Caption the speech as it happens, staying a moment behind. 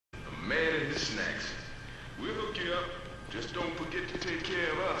heading to snacks. We'll hook you up. Just don't forget to take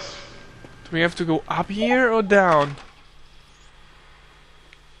care of us. Do we have to go up here or down?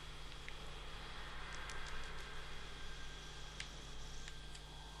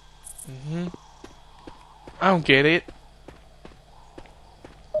 I don't get it.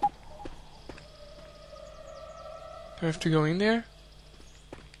 Do I have to go in there?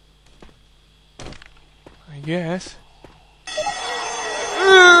 I guess.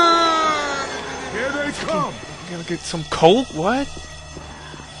 Here they come! Gotta get some coke? What?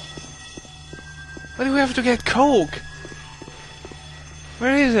 Why do we have to get coke?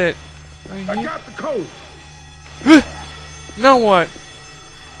 Where is it? Right I here? got the code. Now what?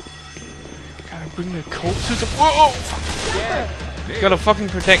 Gotta bring the coke to the. Whoa! Fuck. Yeah. Gotta fucking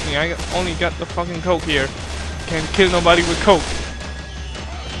protect me. I only got the fucking coke here. Can't kill nobody with coke.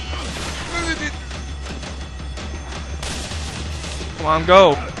 Come on,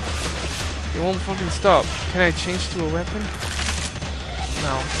 go. You won't fucking stop. Can I change to a weapon?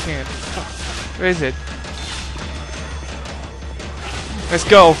 No, I can't. Where is it? Let's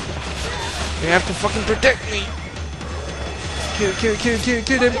go. You have to fucking protect me. Kill them, kill them.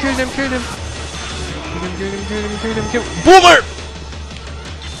 Kill them, kill them. Boomer!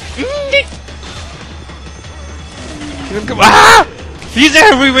 Kill him, ah! He's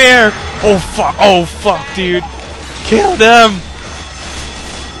everywhere! Oh fuck, dude. Kill them!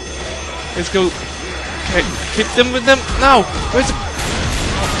 Let's go. Can I hit them with them? No! Where's the...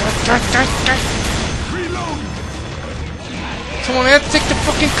 Someone has to take the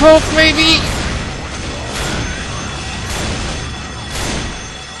fucking coke, maybe?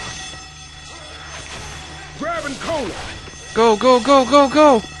 Grabbing cola. Go!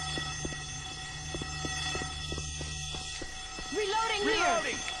 Reloading here.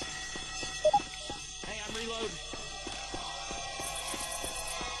 Hey, I'm reloading.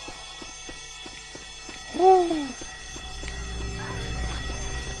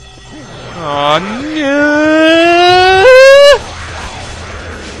 Oh no!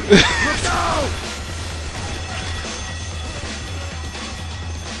 Look out!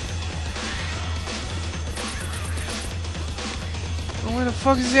 Where the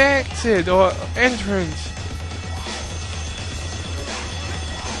fuck is the exit or entrance?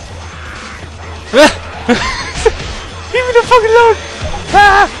 Give me the fucking load!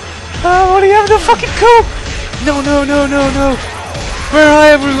 I want to have the fucking coke! No! Where are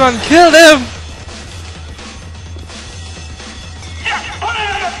everyone? Kill them!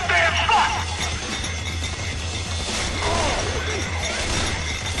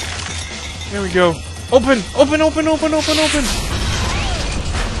 There we go. Open!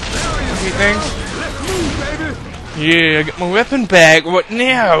 Okay, thanks. Let's move, baby! Yeah, I got my weapon back. What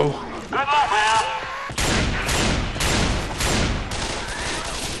now? Good luck, man.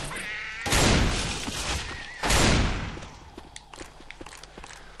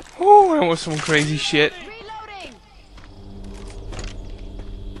 Oh, that was some crazy shit. Reloading.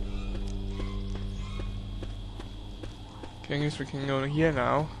 Okay, I guess we can go here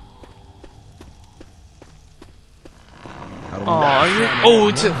now. Oh,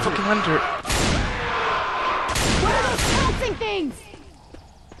 it's a fucking hunter. What are those bouncing things?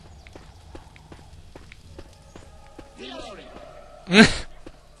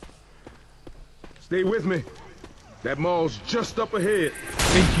 Stay with me. That mall's just up ahead.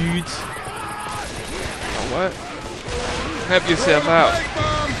 Hey, dudes. Oh, what? Help yourself out.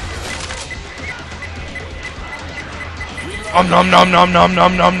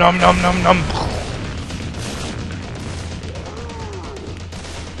 Nom.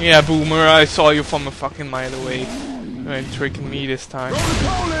 Yeah, Boomer, I saw you from a fucking mile away. You ain't tricking me this time.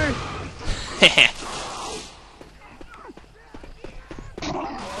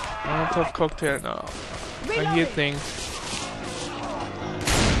 Molotov cocktail, no. I hear things.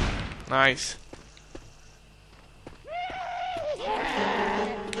 Nice.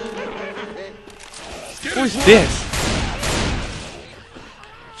 Who is this?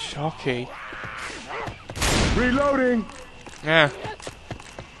 Shocky. Reloading. Yeah.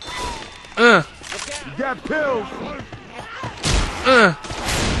 You got pills.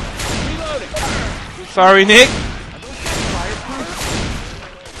 Sorry, Nick.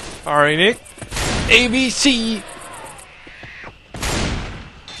 ABC.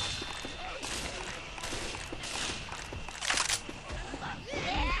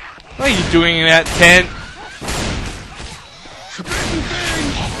 What are you doing in that tent?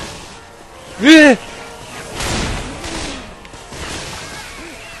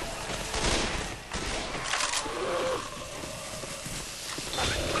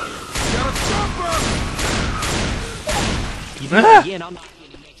 Again, I'm not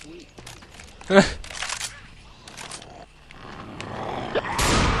getting next week.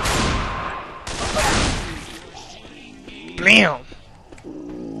 Blam!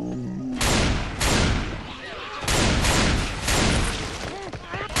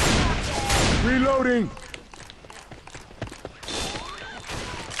 Reloading!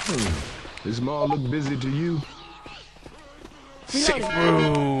 This mall look busy to you? Safe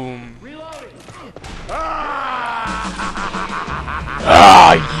room.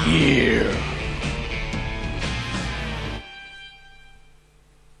 Ah, yeah.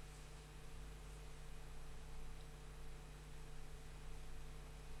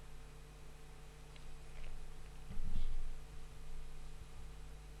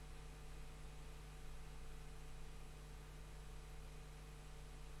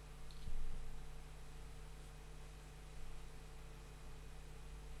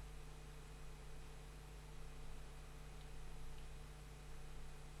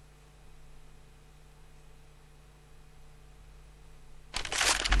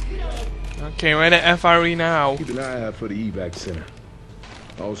 Okay, we're at FRE now. Keep an eye out for the evac center.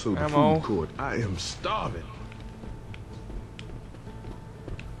 Also the Ammo. food court. I am starving.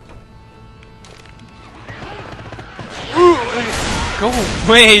 Go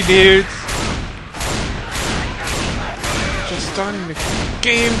away, dudes. Just starting the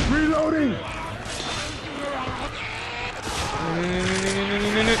game. Reloading!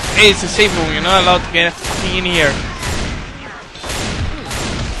 Hey, it's a safe room. You're not allowed to get in here.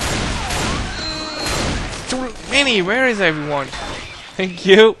 Minnie, where is everyone? Thank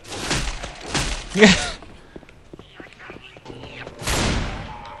you.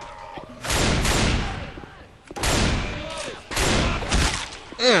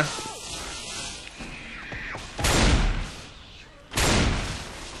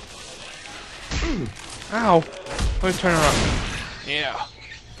 Ow. Let me turn around. Yeah.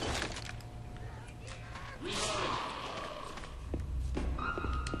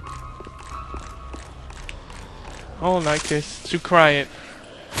 Oh, like this. To cry it.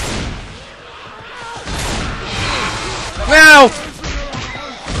 Now!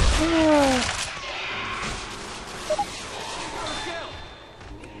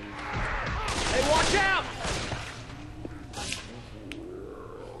 Hey, watch out!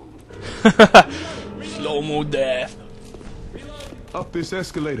 Slow-mo death. Up this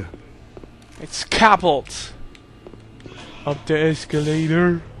escalator. It's coupled. Up the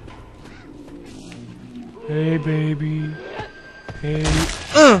escalator. Hey, baby. Hey.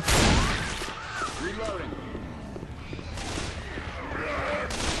 Ah.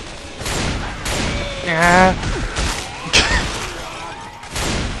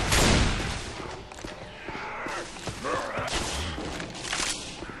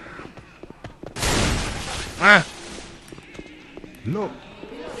 Ah. Look.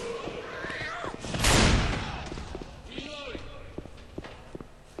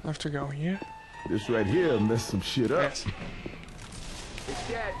 I have to go here. This right here messed some shit up. Yes.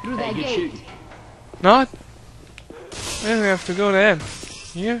 Through that gate. Not? Where do we have to go then?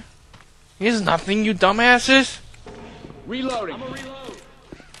 Here? Here's nothing, you dumbasses. Reloading.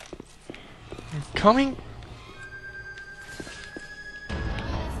 You're coming?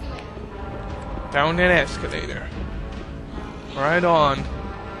 Down that escalator. Right on.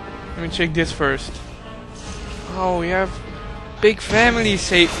 Let me check this first. Oh, we have big family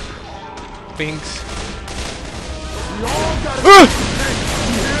safe things.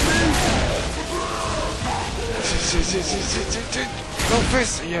 Go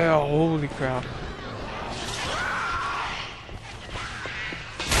fist! Yeah, holy crap.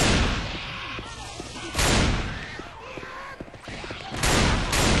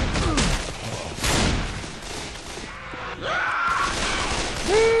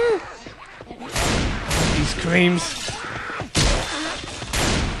 These screams.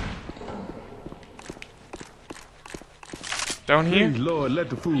 Down here? Please, Lord, let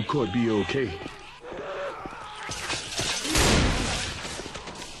the food court be okay.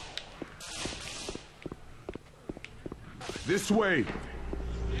 This way.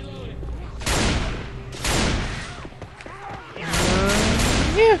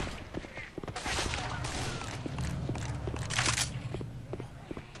 Yeah.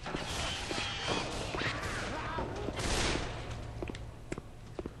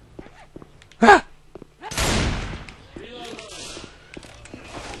 Ah!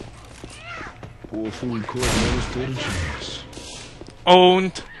 Poor food court never stood a chance.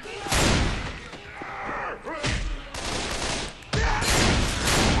 Owned.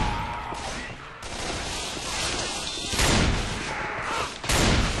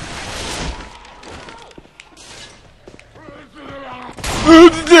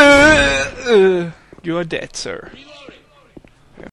 You are dead, sir. Reloading.